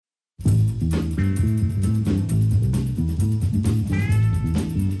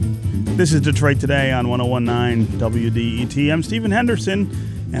This is Detroit Today on 101.9 WDET. I'm Stephen Henderson,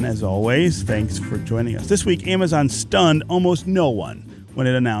 and as always, thanks for joining us. This week, Amazon stunned almost no one when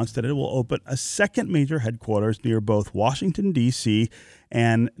it announced that it will open a second major headquarters near both Washington, D.C.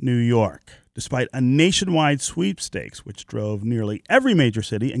 and New York. Despite a nationwide sweepstakes, which drove nearly every major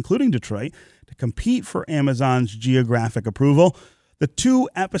city, including Detroit, to compete for Amazon's geographic approval, the two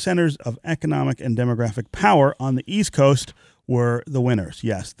epicenters of economic and demographic power on the East Coast were the winners.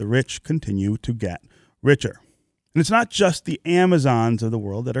 Yes, the rich continue to get richer. And it's not just the Amazons of the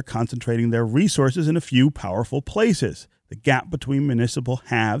world that are concentrating their resources in a few powerful places. The gap between municipal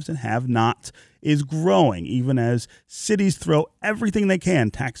haves and have-nots is growing, even as cities throw everything they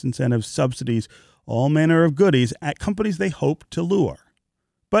can, tax incentives, subsidies, all manner of goodies, at companies they hope to lure.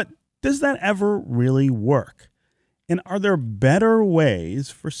 But does that ever really work? And are there better ways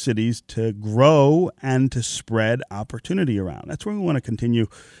for cities to grow and to spread opportunity around? That's where we want to continue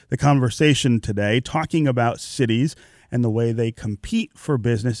the conversation today, talking about cities and the way they compete for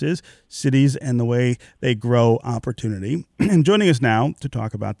businesses, cities and the way they grow opportunity. And joining us now to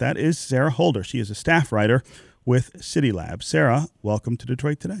talk about that is Sarah Holder. She is a staff writer with CityLab. Sarah, welcome to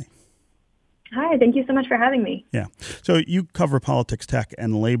Detroit Today. Hi, thank you so much for having me. Yeah. So you cover politics, tech,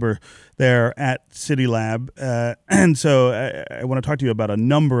 and labor there at CityLab. And so I want to talk to you about a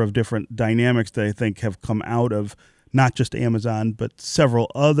number of different dynamics that I think have come out of not just Amazon, but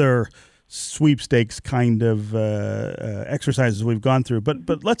several other sweepstakes kind of exercises we've gone through.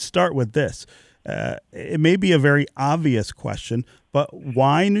 But let's start with this. It may be a very obvious question, but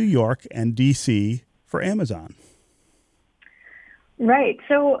why New York and D.C. for Amazon? Right.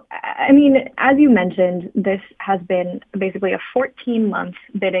 So, I mean, as you mentioned, this has been basically a 14-month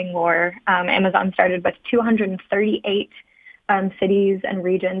bidding war. Amazon started with 238 cities and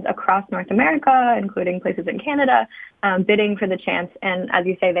regions across North America, including places in Canada, bidding for the chance. And as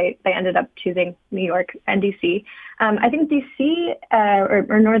you say, they ended up choosing New York and D.C. I think D.C.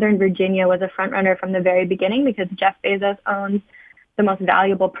 or Northern Virginia was a front runner from the very beginning because Jeff Bezos owns the most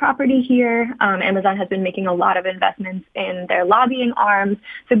valuable property here. Amazon has been making a lot of investments in their lobbying arms.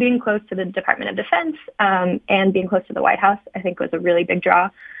 So being close to the Department of Defense and being close to the White House, I think was a really big draw,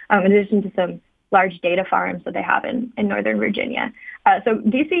 in addition to some large data farms that they have in Northern Virginia. So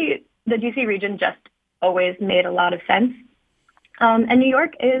the DC region just always made a lot of sense. And New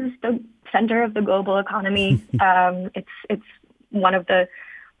York is the center of the global economy. It's one of the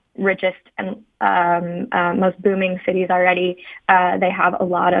richest and most booming cities already. They have a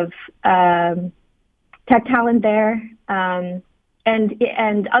lot of tech talent there, and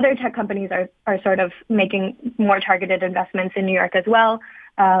other tech companies are sort of making more targeted investments in New York as well.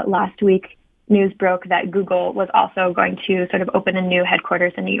 Last week, news broke that Google was also going to sort of open a new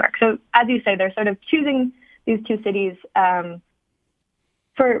headquarters in New York. So as you say, they're sort of choosing these two cities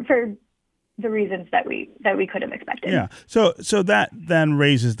for the reasons that we could have expected. Yeah. So that then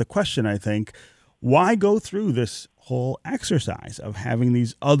raises the question, I think, why go through this whole exercise of having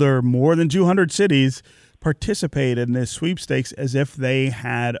these other more than 200 cities participate in this sweepstakes as if they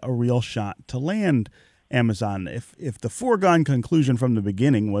had a real shot to land Amazon? If the foregone conclusion from the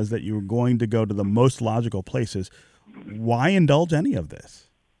beginning was that you were going to go to the most logical places, why indulge any of this?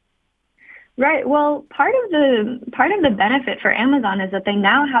 Right. Well, part of the benefit for Amazon is that they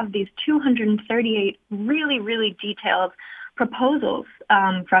now have these 238 really, really detailed proposals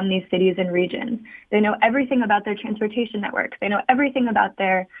from these cities and regions. They know everything about their transportation networks. They know everything about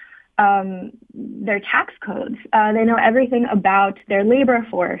their tax codes. They know everything about their labor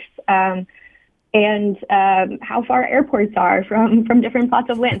force and how far airports are from different plots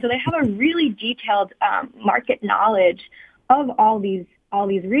of land. So they have a really detailed market knowledge of all these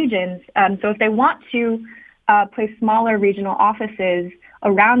regions. So if they want to place smaller regional offices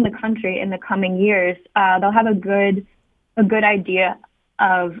around the country in the coming years, they'll have a good idea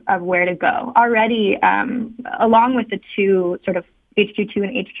of where to go. Already, along with the two sort of HQ2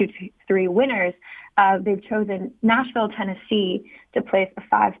 and HQ3 winners, they've chosen Nashville, Tennessee to place a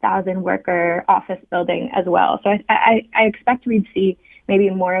 5,000 worker office building as well. So I expect we'd see maybe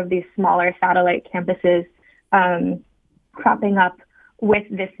more of these smaller satellite campuses cropping up with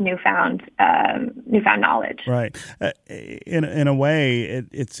this newfound knowledge. Right. In a way,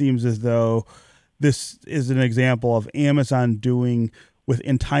 it seems as though this is an example of Amazon doing with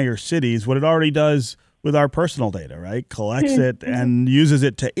entire cities what it already does with our personal data, right? Collects it and uses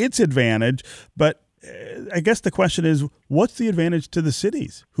it to its advantage. But I guess the question is, what's the advantage to the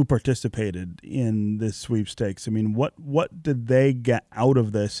cities who participated in this sweepstakes? I mean, what did they get out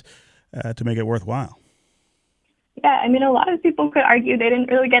of this to make it worthwhile? Yeah, I mean, a lot of people could argue they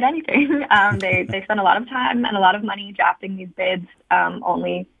didn't really get anything. They spent a lot of time and a lot of money drafting these bids.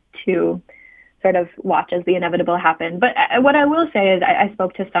 Only to sort of watch as the inevitable happen. But what I will say is I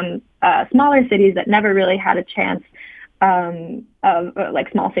spoke to some smaller cities that never really had a chance, of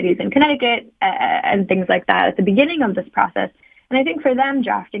like small cities in Connecticut and things like that at the beginning of this process. And I think for them,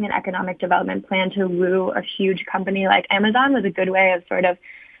 drafting an economic development plan to woo a huge company like Amazon was a good way of sort of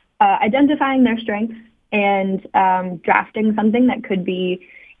identifying their strengths and drafting something that could be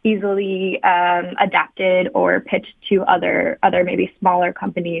easily adapted or pitched to other maybe smaller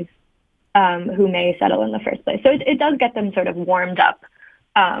companies who may settle in the first place. So it does get them sort of warmed up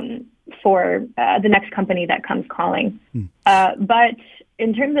for the next company that comes calling. But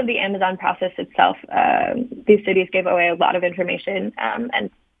in terms of the Amazon process itself, these cities gave away a lot of information, and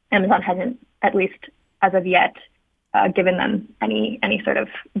Amazon hasn't, at least as of yet, given them any sort of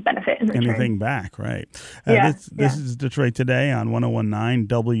benefit in return. Anything back, right. This is Detroit Today on 1019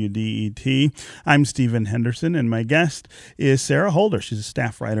 WDET. I'm Stephen Henderson, and my guest is Sarah Holder. She's a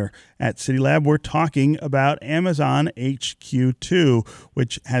staff writer at CityLab. We're talking about Amazon HQ2,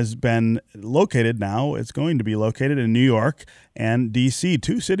 which has been located now. It's going to be located in New York and D.C.,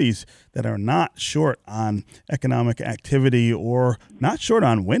 two cities that are not short on economic activity or not short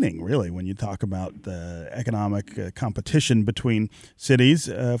on winning, really, when you talk about the economic competition between cities.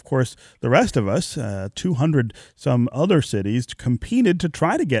 Of course, the rest of us, 200 some other cities, competed to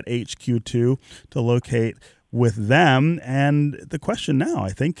try to get HQ2 to locate with them. And the question now, I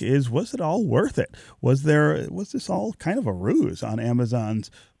think, is, was it all worth it? Was this all kind of a ruse on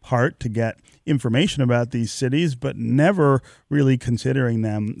Amazon's part to get information about these cities, but never really considering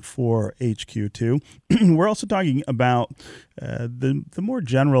them for HQ2? We're also talking about the more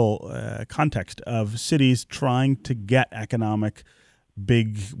general context of cities trying to get economic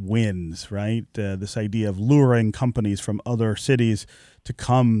big wins, right? This idea of luring companies from other cities to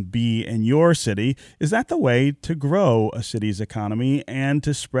come be in your city. Is that the way to grow a city's economy and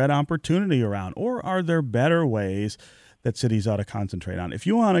to spread opportunity around? Or are there better ways that cities ought to concentrate on? If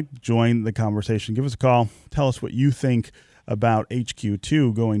you want to join the conversation, give us a call. Tell us what you think about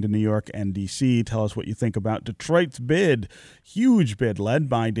HQ2 going to New York and D.C. Tell us what you think about Detroit's bid, huge bid led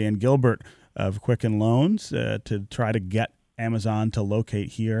by Dan Gilbert of Quicken Loans to try to get Amazon to locate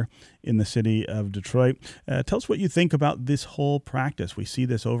here in the city of Detroit. Tell us what you think about this whole practice. We see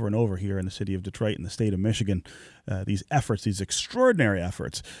this over and over here in the city of Detroit and the state of Michigan. These efforts, these extraordinary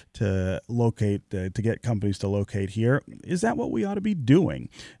efforts to locate, to get companies to locate here. Is that what we ought to be doing?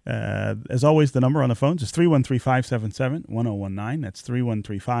 As always, the number on the phones is 313-577-1019. That's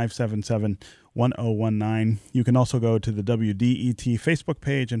 313-577-1019. You can also go to the WDET Facebook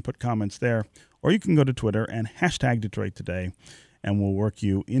page and put comments there. Or you can go to Twitter and hashtag Detroit Today, and we'll work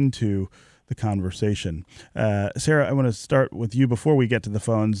you into the conversation. Sarah, I want to start with you before we get to the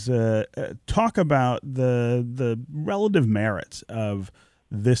phones. Talk about the relative merits of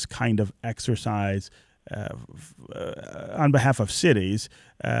this kind of exercise on behalf of cities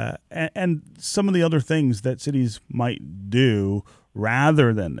and some of the other things that cities might do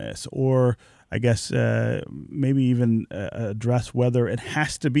rather than this, or I guess maybe even address whether it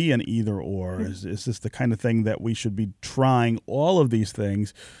has to be an either or. Is this the kind of thing that we should be trying all of these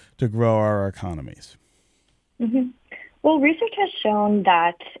things to grow our economies? Mm-hmm. Well, research has shown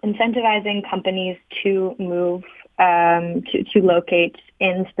that incentivizing companies to move to locate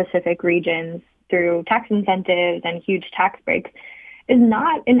in specific regions through tax incentives and huge tax breaks is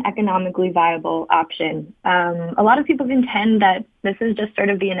not an economically viable option. A lot of people contend that this is just sort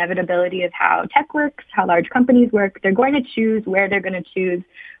of the inevitability of how tech works, how large companies work. They're going to choose where they're going to choose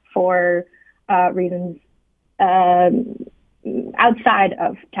for reasons outside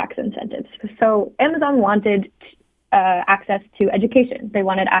of tax incentives. So Amazon wanted access to education. They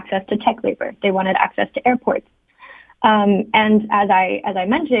wanted access to tech labor. They wanted access to airports. And as I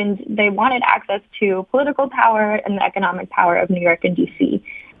mentioned, they wanted access to political power and the economic power of New York and D.C.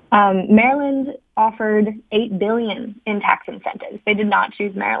 Maryland offered $8 billion in tax incentives. They did not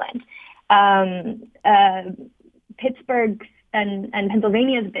choose Maryland. Pittsburgh's and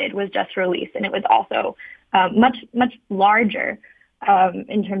Pennsylvania's bid was just released, and it was also much larger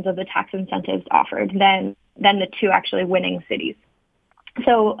in terms of the tax incentives offered than the two actually winning cities.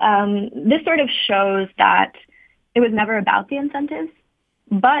 So this sort of shows that it was never about the incentives,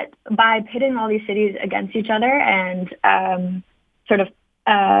 but by pitting all these cities against each other and sort of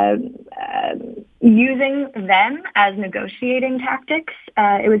using them as negotiating tactics,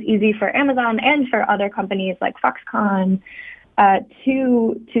 it was easy for Amazon and for other companies like Foxconn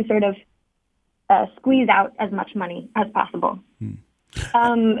to sort of squeeze out as much money as possible.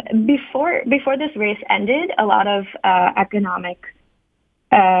 Before this race ended, a lot of economic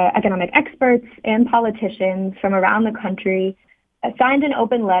experts and politicians from around the country signed an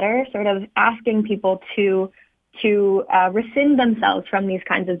open letter sort of asking people to rescind themselves from these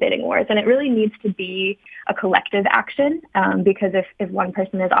kinds of bidding wars. And it really needs to be a collective action because if one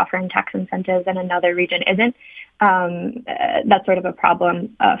person is offering tax incentives and another region isn't, that's sort of a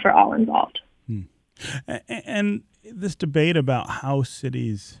problem for all involved. And this debate about how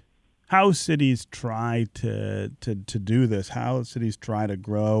cities try to do this, how cities try to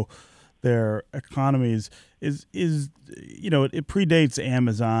grow their economies is it predates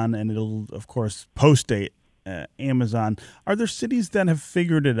Amazon, and it'll of course post-date Amazon. Are there cities that have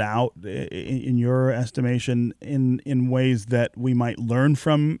figured it out, in your estimation, in ways that we might learn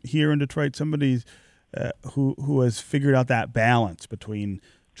from here in Detroit? Somebody who has figured out that balance between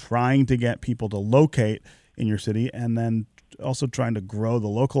trying to get people to locate in your city and then also trying to grow the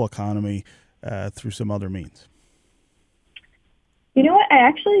local economy through some other means? You know what? I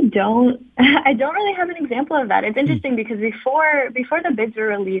actually don't. I don't really have an example of that. It's interesting because before the bids were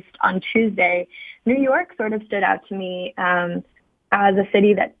released on Tuesday, New York sort of stood out to me as a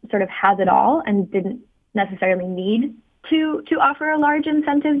city that sort of has it all and didn't necessarily need to offer a large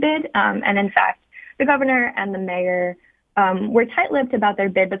incentive bid. And in fact, the governor and the mayor were tight-lipped about their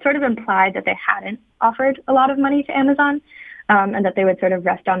bid, but sort of implied that they hadn't offered a lot of money to Amazon. And that they would sort of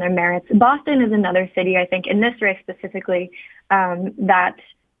rest on their merits. Boston is another city, I think, in this race specifically, that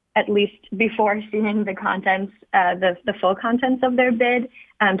at least before seeing the contents, the full contents of their bid,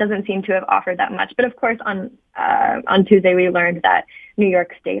 doesn't seem to have offered that much. But of course, on Tuesday, we learned that New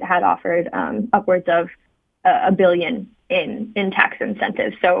York State had offered upwards of $1 billion in tax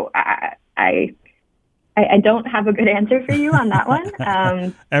incentives. So I don't have a good answer for you on that one.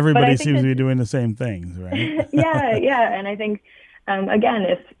 Everybody seems to be doing the same things, right? yeah. And I think, again,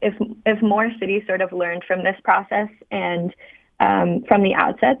 if more cities sort of learned from this process and from the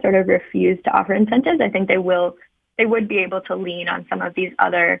outset sort of refused to offer incentives, I think they would be able to lean on some of these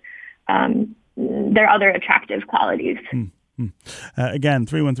their other attractive qualities. Again,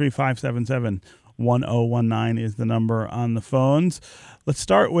 313-577-1019 is the number on the phones. Let's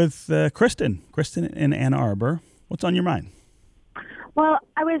start with Kristen. Kristen in Ann Arbor. What's on your mind? Well,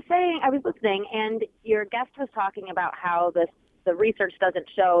 I was listening, and your guest was talking about how the research doesn't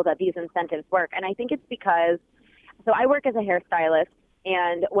show that these incentives work. And I think it's because, so I work as a hairstylist,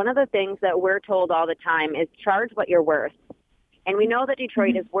 and one of the things that we're told all the time is charge what you're worth. And we know that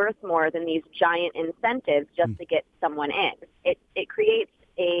Detroit is worth more than these giant incentives just to get someone in. It creates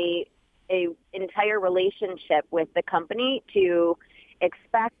a entire relationship with the company to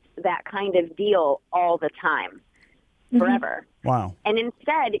expect that kind of deal all the time, forever. Wow. And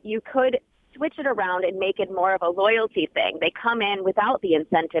instead, you could switch it around and make it more of a loyalty thing. They come in without the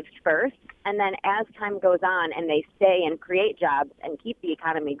incentives first, and then as time goes on and they stay and create jobs and keep the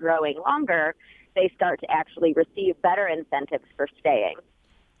economy growing longer, they start to actually receive better incentives for staying.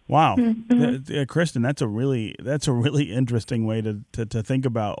 Wow. Kristen, that's a really interesting way to think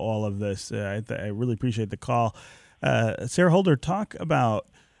about all of this. I really appreciate the call. Sarah Holder, talk about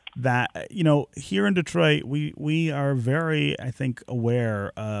that. Here in Detroit, we are very, I think,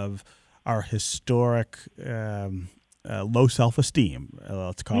 aware of our historic low self-esteem.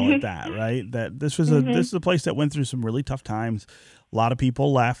 Let's call it that, right? That this is a place that went through some really tough times. A lot of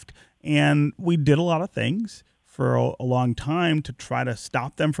people left, and we did a lot of things for a long time to try to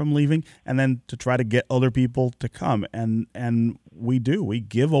stop them from leaving, and then to try to get other people to come. And we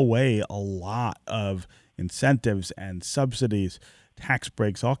give away a lot of incentives and subsidies, tax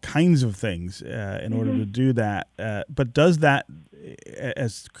breaks, all kinds of things in order to do that. But does that,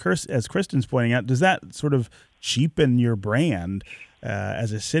 as Kristen's pointing out, does that sort of cheapen your brand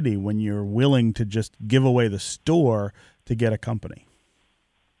as a city when you're willing to just give away the store to get a company?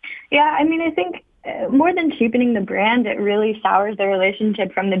 Yeah, I mean, I think more than cheapening the brand, it really sours the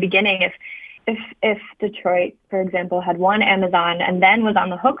relationship from the beginning. If Detroit, for example, had won Amazon and then was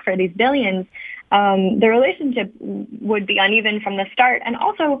on the hook for these billions, the relationship would be uneven from the start. And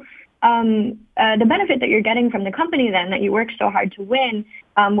also, the benefit that you're getting from the company then that you worked so hard to win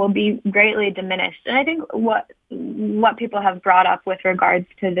will be greatly diminished. And I think what people have brought up with regards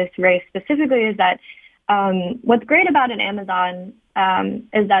to this race specifically is that what's great about an Amazon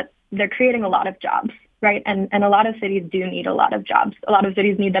is that they're creating a lot of jobs, right? And a lot of cities do need a lot of jobs. A lot of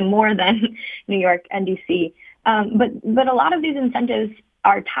cities need them more than New York and DC. But a lot of these incentives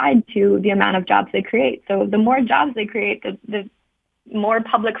are tied to the amount of jobs they create. So the more jobs they create, the more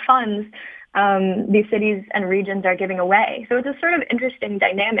public funds these cities and regions are giving away. So it's a sort of interesting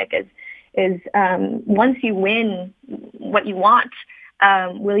dynamic is once you win what you want,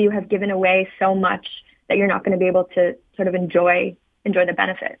 will you have given away so much that you're not going to be able to sort of enjoy the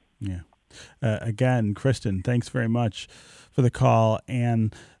benefit? Yeah. again. Kristen, thanks very much for the call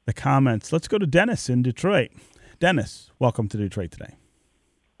and the comments. Let's go to Dennis in Detroit. Dennis, welcome to Detroit today.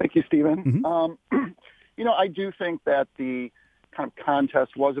 Thank you, Stephen. Mm-hmm. I do think that the kind of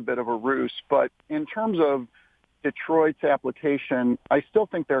contest was a bit of a ruse, but in terms of Detroit's application, I still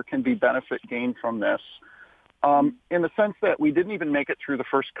think there can be benefit gained from this. In the sense that we didn't even make it through the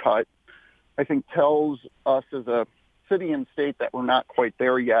first cut, I think tells us as a city and state that we're not quite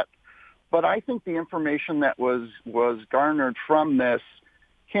there yet. But I think the information that was garnered from this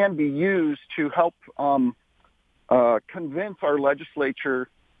can be used to help convince our legislature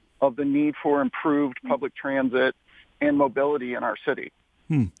of the need for improved public transit and mobility in our city.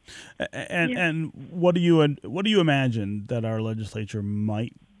 And what do you imagine that our legislature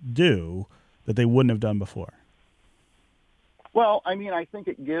might do that they wouldn't have done before? Well, I mean, I think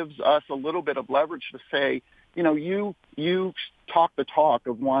it gives us a little bit of leverage to say, you talk the talk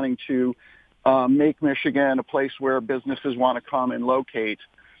of wanting to make Michigan a place where businesses want to come and locate,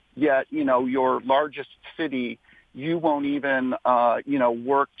 yet, your largest city, you won't even,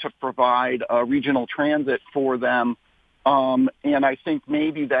 work to provide regional transit for them. And I think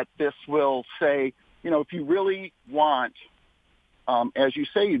maybe that this will say, if you really want, as you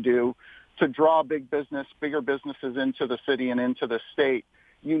say you do, to draw bigger businesses into the city and into the state,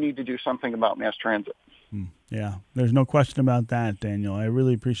 you need to do something about mass transit. Yeah, there's no question about that, Daniel. I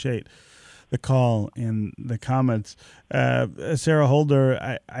really appreciate the call and the comments. Sarah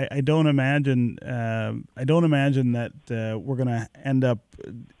Holder, I don't imagine that we're going to end up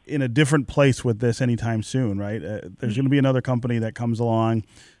in a different place with this anytime soon, right? There's going to be another company that comes along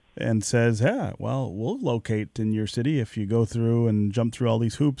and says, yeah, well, we'll locate in your city if you go through and jump through all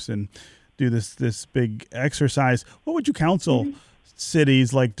these hoops and do this big exercise. What would you counsel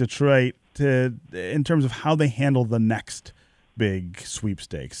cities like Detroit in terms of how they handle the next big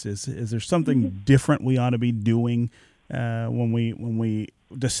sweepstakes? Is there something different we ought to be doing when we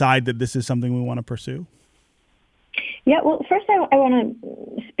decide that this is something we want to pursue? Yeah, well, first I want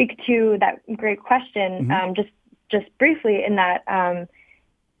to speak to that great question just briefly in that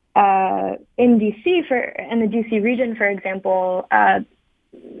in D.C. in the D.C. region, for example,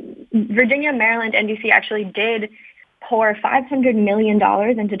 Virginia, Maryland, and D.C. actually did pour $500 million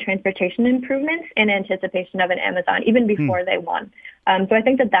into transportation improvements in anticipation of an Amazon, even before they won. So I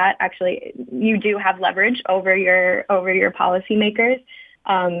think that actually you do have leverage over your policymakers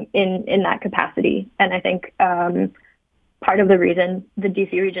in that capacity. And I think part of the reason the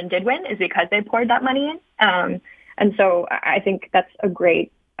DC region did win is because they poured that money in. And so I think that's a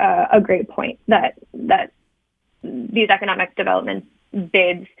great point that these economic development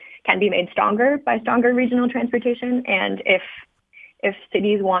bids can be made stronger by stronger regional transportation. And if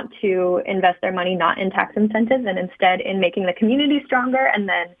cities want to invest their money not in tax incentives and instead in making the community stronger and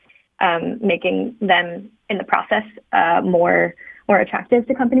then making them in the process more attractive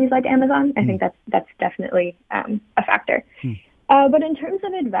to companies like Amazon, I think that's definitely a factor. But in terms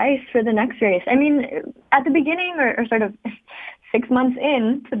of advice for the next race, I mean, at the beginning or sort of 6 months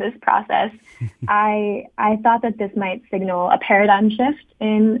into this process, I thought that this might signal a paradigm shift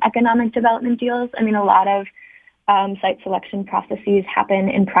in economic development deals. I mean, a lot of site selection processes happen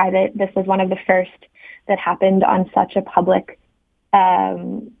in private. This was one of the first that happened on such a public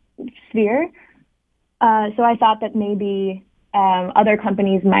sphere. So I thought that maybe other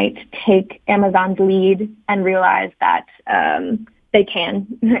companies might take Amazon's lead and realize that they can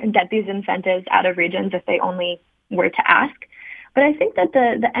get these incentives out of regions if they only were to ask. But I think that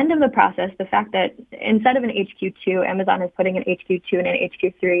the end of the process, the fact that instead of an HQ2, Amazon is putting an HQ2 and an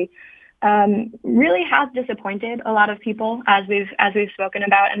HQ3, really has disappointed a lot of people, as we've spoken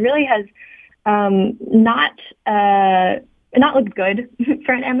about, and really has not looked good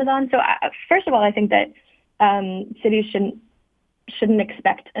for an Amazon. So first of all, I think that cities shouldn't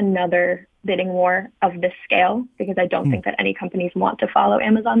expect another bidding war of this scale, because I don't think that any companies want to follow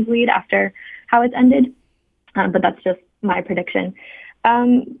Amazon's lead after how it's ended. But that's just my prediction.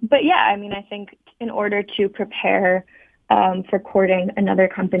 But yeah, I mean, I think in order to prepare for courting another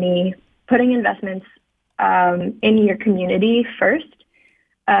company, putting investments in your community first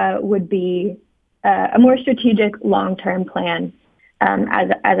would be a more strategic long-term plan. As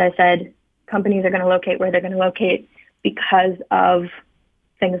I said, companies are going to locate where they're going to locate because of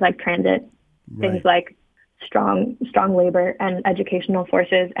things like transit, things like strong labor and educational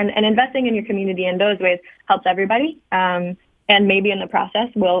forces, and investing in your community in those ways helps everybody. And maybe in the process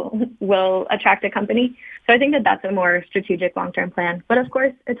will attract a company. So I think that that's a more strategic long-term plan. But of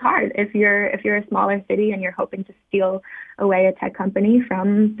course, it's hard if you're a smaller city and you're hoping to steal away a tech company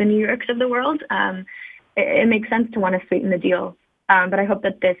from the New Yorks of the world. It makes sense to want to sweeten the deal But I hope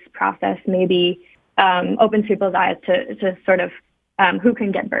that this process maybe opens people's eyes to sort of who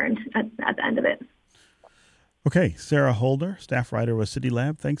can get burned at the end of it. Okay, Sarah Holder, staff writer with City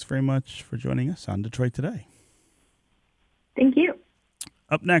Lab, thanks very much for joining us on Detroit Today. Thank you.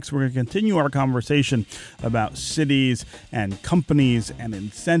 Up next, we're going to continue our conversation about cities and companies and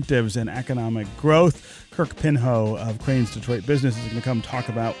incentives and economic growth. Kirk Pinho of Crane's Detroit Business is going to come talk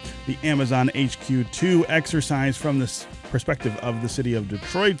about the Amazon HQ2 exercise from the perspective of the city of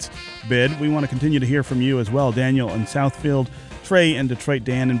Detroit's bid. We want to continue to hear from you as well. Daniel in Southfield, Trey in Detroit,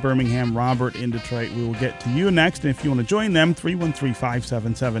 Dan in Birmingham, Robert in Detroit. We will get to you next. And if you want to join them,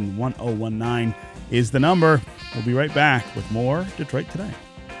 313-577-1019 is the number. We'll be right back with more Detroit Today.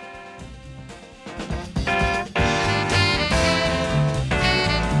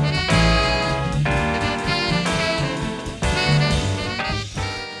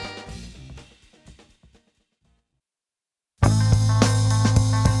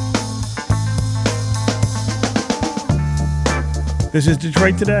 This is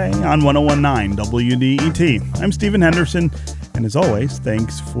Detroit Today on 101.9 WDET. I'm Stephen Henderson, and as always,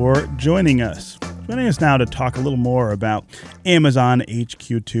 thanks for joining us. Joining us now to talk a little more about Amazon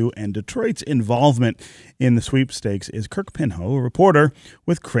HQ2 and Detroit's involvement in the sweepstakes is Kirk Pinho, a reporter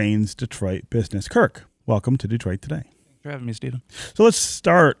with Crane's Detroit Business. Kirk, welcome to Detroit Today. Thanks for having me, Stephen. So let's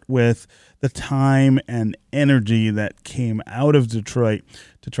start with the time and energy that came out of Detroit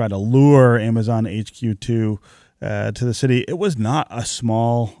to try to lure Amazon HQ2 to the city. It was not a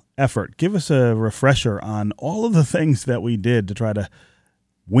small effort. Give us a refresher on all of the things that we did to try to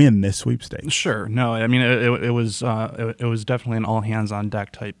win this sweepstakes. Sure. No, I mean it was definitely an all hands on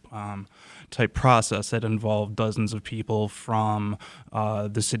deck type process that involved dozens of people from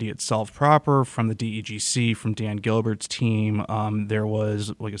the city itself proper, from the DEGC, from Dan Gilbert's team. There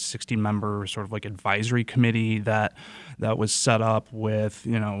was like a 60-member sort of like advisory committee that was set up with,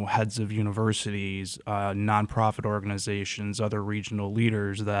 heads of universities, nonprofit organizations, other regional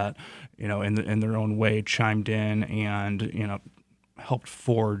leaders that, in their own way chimed in and, helped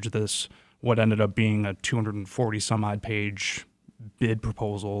forge this, what ended up being a 240 some odd page bid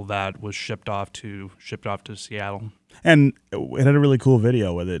proposal that was shipped off to Seattle. And it had a really cool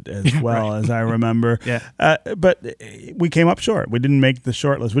video with it as well, as I remember. Yeah. But we came up short. We didn't make the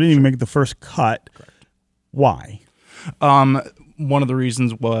short list. We didn't even make the first cut. Correct. Why? One of the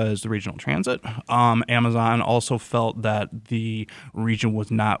reasons was the regional transit. Amazon also felt that the region was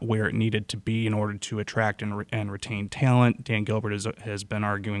not where it needed to be in order to attract and retain talent. Dan Gilbert has been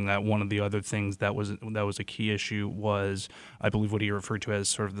arguing that one of the other things that was a key issue was, I believe, what he referred to as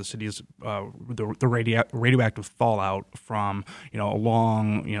sort of the city's the radioactive fallout from a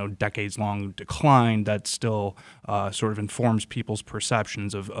long decades long decline that still sort of informs people's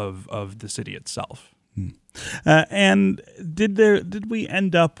perceptions of the city itself. And did we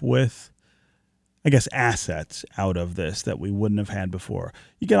end up with, I guess, assets out of this that we wouldn't have had before?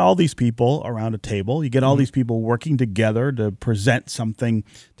 You get all these people around a table. You get all these people working together to present something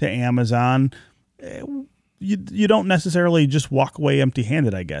to Amazon. You don't necessarily just walk away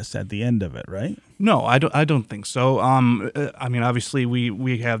empty-handed, I guess, at the end of it, right? No, I don't think so. I mean, obviously,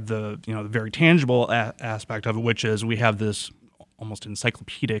 we have the the very tangible aspect of it, which is we have this almost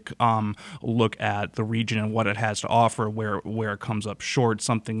encyclopedic look at the region and what it has to offer, where it comes up short,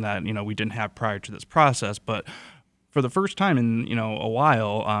 something that we didn't have prior to this process. But for the first time in a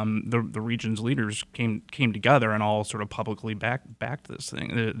while, the region's leaders came together and all sort of publicly backed this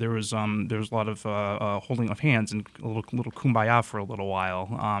thing. There was a lot of holding of hands and a little kumbaya for a little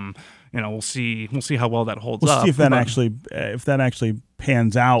while. We'll see how well that holds up. We'll see if that actually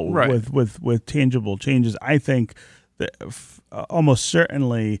pans out, right, with tangible changes. I think that almost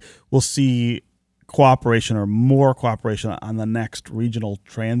certainly we'll see cooperation or more cooperation on the next regional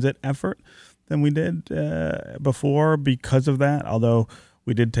transit effort than we did before because of that, although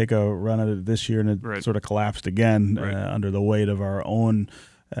we did take a run at it this year and it sort of collapsed again under the weight of our own,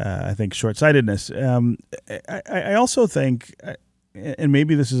 I think, short-sightedness. I also think, and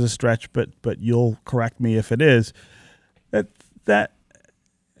maybe this is a stretch, but you'll correct me if it is, that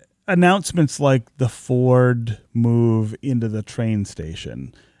announcements like the Ford move into the train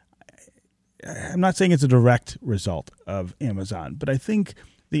station, I'm not saying it's a direct result of Amazon, but I think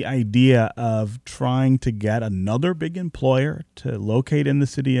the idea of trying to get another big employer to locate in the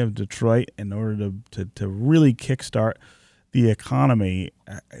city of Detroit in order to really kickstart the economy,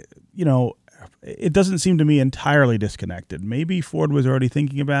 it doesn't seem to me entirely disconnected. Maybe Ford was already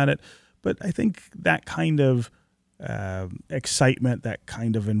thinking about it, but I think that kind of excitement, that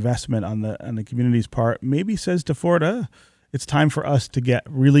kind of investment on the community's part, maybe says to Ford, it's time for us to get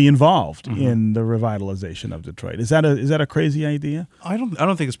really involved in the revitalization of Detroit. Is that a crazy idea? I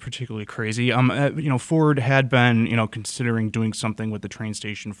don't think it's particularly crazy. Ford had been, considering doing something with the train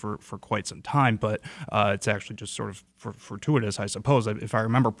station for quite some time, but it's actually just sort of fortuitous, I suppose. If I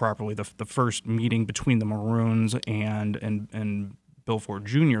remember properly, the first meeting between the Maroons and Bill Ford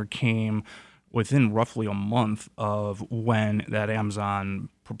Jr. came within roughly a month of when that Amazon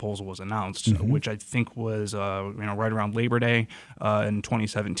proposal was announced, which I think was right around Labor Day in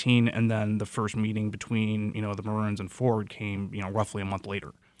 2017, and then the first meeting between the Maroons and Ford came roughly a month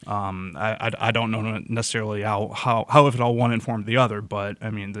later. I don't know necessarily how if it all one informed the other, but I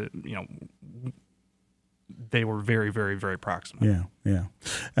mean they were very, very, very proximate. Yeah.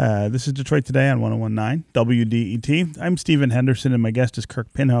 This is Detroit Today on 101.9 WDET. I'm Stephen Henderson, and my guest is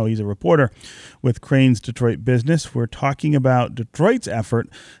Kirk Pinho. He's a reporter with Crane's Detroit Business. We're talking about Detroit's effort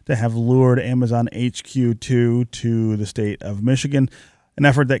to have lured Amazon HQ2 to the state of Michigan, an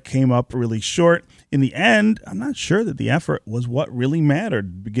effort that came up really short. In the end, I'm not sure that the effort was what really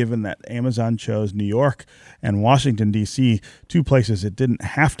mattered, given that Amazon chose New York and Washington, D.C., two places it didn't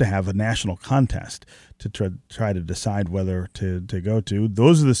have to have a national contest to try to decide whether to go to.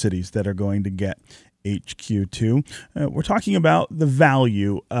 Those are the cities that are going to get HQ2. We're talking about the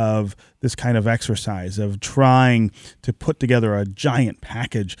value of this kind of exercise of trying to put together a giant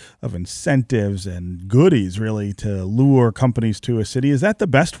package of incentives and goodies, really, to lure companies to a city. Is that the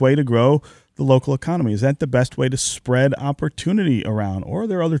best way to grow the local economy? Is that the best way to spread opportunity around? Or are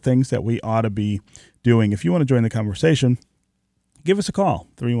there other things that we ought to be doing? If you want to join the conversation, give us a call.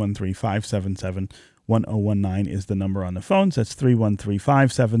 313-577-1019 is the number on the phones. That's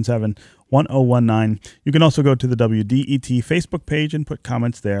 313-577-1019. You can also go to the WDET Facebook page and put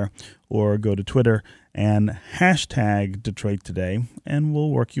comments there, or go to Twitter and hashtag Detroit Today, and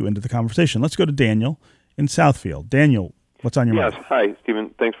we'll work you into the conversation. Let's go to Daniel in Southfield. Daniel, what's on your mind? Yes, hi,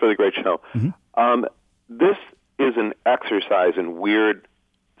 Stephen. Thanks for the great show. This is an exercise in weird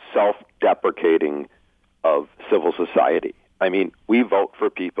self-deprecating of civil society. I mean, we vote for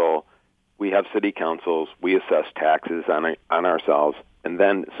people, we have city councils, we assess taxes on ourselves, and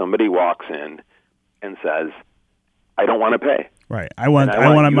then somebody walks in and says, I don't want to pay. Right. I want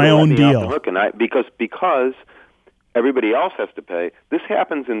my own deal. Because everybody else has to pay. This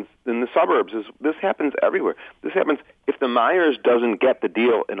happens in the suburbs. This happens everywhere. This happens if the Myers doesn't get the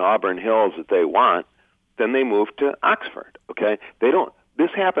deal in Auburn Hills that they want, then they move to Oxford. Okay, they don't.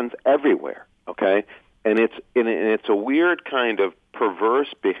 This happens everywhere. Okay, and it's a weird kind of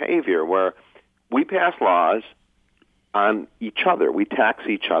perverse behavior where we pass laws on each other, we tax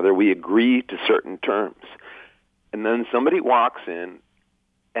each other, we agree to certain terms, and then somebody walks in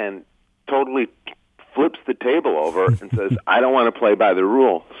and totally flips the table over and says, "I don't want to play by the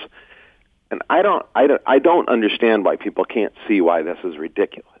rules." And I don't understand why people can't see why this is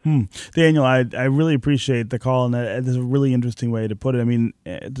ridiculous. Daniel, I really appreciate the call, and that is a really interesting way to put it. I mean,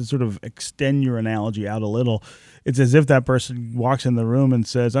 to sort of extend your analogy out a little, it's as if that person walks in the room and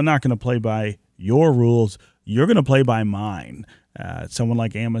says, I'm not going to play by your rules, you're going to play by mine. Someone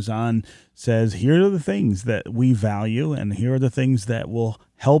like Amazon says, here are the things that we value, and here are the things that will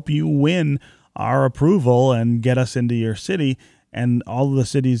help you win our approval and get us into your city. And all of the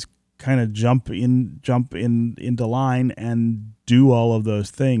cities kind of jump into line and do all of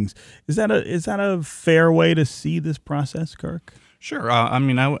those things. Is that a fair way to see this process, Kirk? Sure. I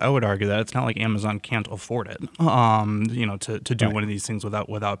mean, I would argue that it's not like Amazon can't afford it, to do one of these things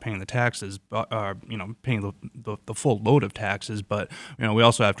without paying the taxes, paying the full load of taxes. But, we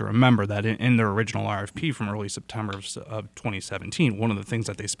also have to remember that in their original RFP from early September of 2017, one of the things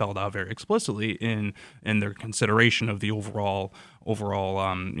that they spelled out very explicitly in their consideration of the overall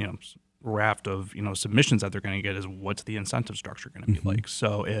raft of submissions that they're going to get is what's the incentive structure going to be like.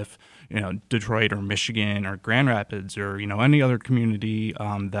 So if Detroit or Michigan or Grand Rapids or any other community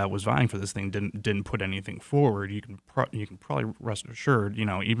that was vying for this thing didn't put anything forward, you can probably rest assured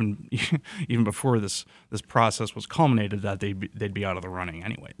even before this process was culminated that they'd be out of the running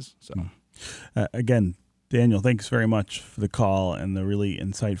anyways. So again, Daniel, thanks very much for the call and the really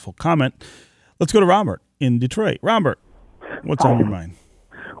insightful comment. Let's go to Robert in Detroit. Robert, what's on your mind?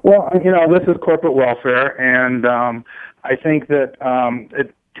 Well, this is corporate welfare, and I think that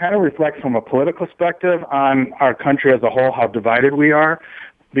it kind of reflects from a political perspective on our country as a whole how divided we are,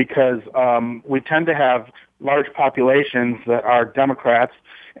 because we tend to have large populations that are Democrats,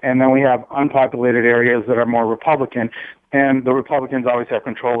 and then we have unpopulated areas that are more Republican, and the Republicans always have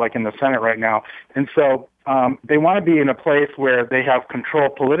control, like in the Senate right now. And so they want to be in a place where they have control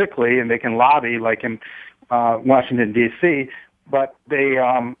politically and they can lobby, like in Washington, D.C., but they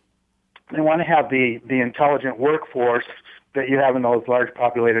want to have the intelligent workforce that you have in those large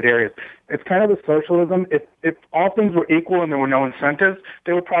populated areas. It's kind of a socialism. If all things were equal and there were no incentives,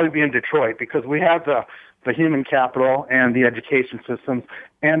 they would probably be in Detroit because we have the human capital and the education systems.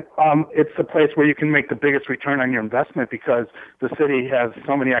 And it's a place where you can make the biggest return on your investment because the city has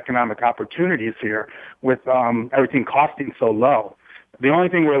so many economic opportunities here with everything costing so low. The only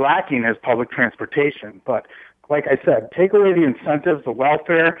thing we're lacking is public transportation. But like I said, take away the incentives, the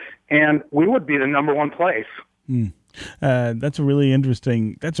welfare, and we would be the number one place. That's a really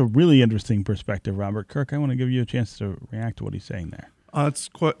interesting perspective, Robert. Kirk, I want to give you a chance to react to what he's saying there. It's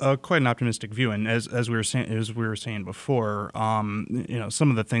quite an optimistic view, and as we were saying before, some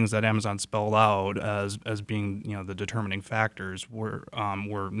of the things that Amazon spelled out as being the determining factors were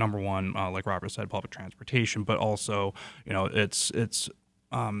number one, like Robert said, public transportation, but also its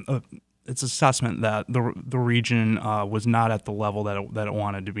assessment that the region was not at the level that it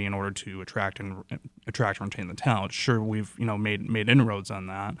wanted to be in order to attract and retain the talent. Sure, we've made inroads on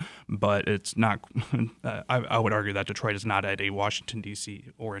that, but it's not. I would argue that Detroit is not at a Washington D.C.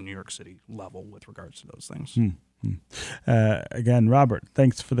 or a New York City level with regards to those things. Again, Robert,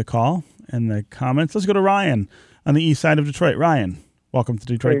 thanks for the call and the comments. Let's go to Ryan on the east side of Detroit. Ryan, welcome to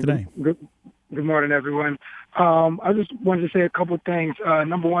Detroit Today. Good morning, everyone. I just wanted to say a couple of things.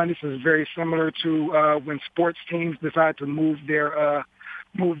 Number one, this is very similar to when sports teams decide to move their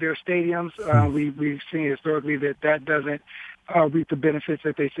stadiums. We've seen historically that doesn't reap the benefits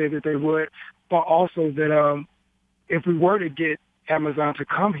that they say that they would. But also that if we were to get Amazon to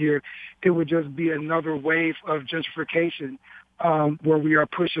come here, it would just be another wave of gentrification where we are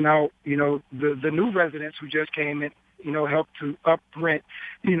pushing out, the new residents who just came in, help to up rent,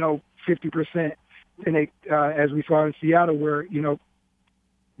 50%. And they, as we saw in Seattle, where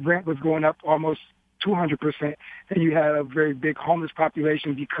rent was going up almost 200%, and you had a very big homeless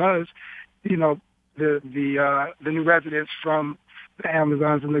population because the new residents from the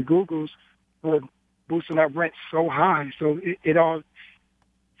Amazons and the Googles were boosting up rent so high. So it all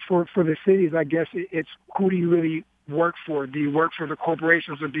for the cities, I guess it's who do you really work for? Do you work for the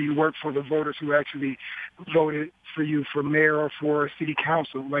corporations or do you work for the voters who actually voted for you for mayor or for city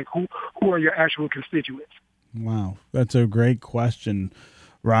council? Like who are your actual constituents? Wow, that's a great question,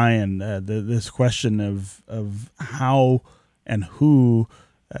 Ryan. This question of how and who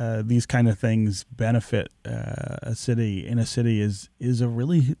these kind of things benefit a city is a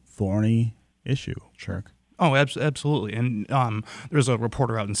really thorny issue. Sure. Oh, absolutely. And there's a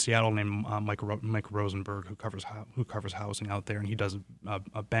reporter out in Seattle named Mike Rosenberg who covers housing out there, and he does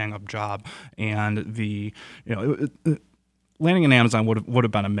a bang up job. And landing in Amazon would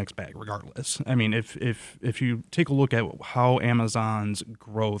have been a mixed bag regardless. I mean, if you take a look at how Amazon's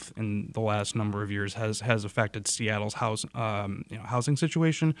growth in the last number of years has affected Seattle's housing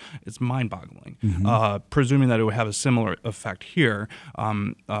situation, it's mind-boggling. Mm-hmm. Presuming that it would have a similar effect here,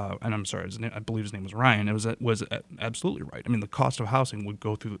 and I'm sorry, I believe his name was Ryan. It was absolutely right. I mean, the cost of housing would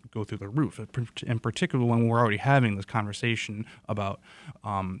go through the roof, in particular when we're already having this conversation about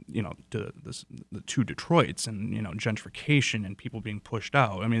the two Detroits and gentrification and people being pushed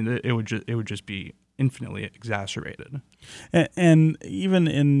out. I mean, it would just be infinitely exacerbated. And even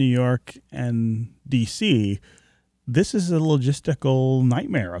in New York and D.C., this is a logistical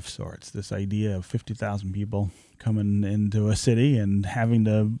nightmare of sorts. This idea of 50,000 people coming into a city and having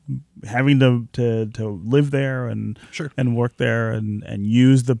to live there and Sure. and work there and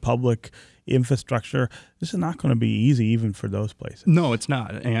use the public infrastructure. This is not going to be easy even for those places. No, it's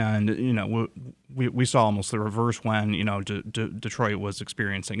not. And we saw almost the reverse when Detroit was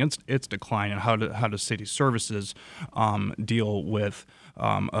experiencing its decline, and how do city services deal with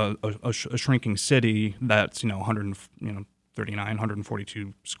a shrinking city that's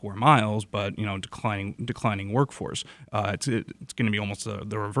 142 square miles, but declining workforce. It's going to be almost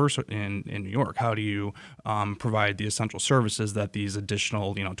the reverse in New York. How do you provide the essential services that these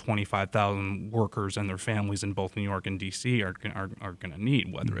additional 25,000 workers and their families in both New York and D.C. are going to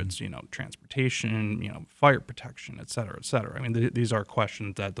need? Whether it's transportation, fire protection, et cetera, et cetera. I mean, these are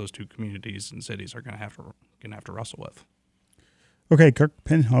questions that those two communities and cities are going to have to wrestle with. Okay, Kirk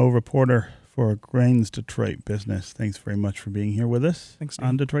Pinho, reporter for Grain's Detroit Business. Thanks very much for being here with us. Thanks, Steve.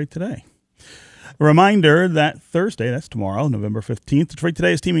 On Detroit Today. A reminder that Thursday, that's tomorrow, November 15th, Detroit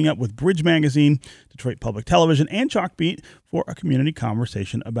Today is teaming up with Bridge Magazine, Detroit Public Television, and Chalkbeat for a community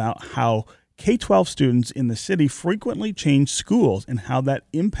conversation about how K-12 students in the city frequently change schools and how that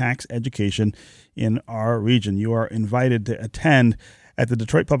impacts education in our region. You are invited to attend at the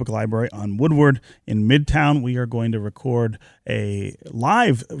Detroit Public Library on Woodward in Midtown. We are going to record a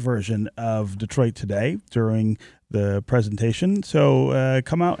live version of Detroit Today during the presentation. So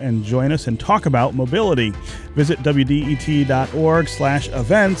come out and join us and talk about mobility. Visit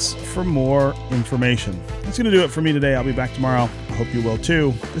wdet.org/events for more information. That's going to do it for me today. I'll be back tomorrow. I hope you will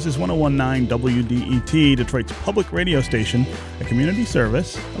too. This is 101.9 WDET, Detroit's public radio station, a community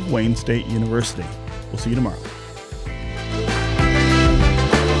service of Wayne State University. We'll see you tomorrow.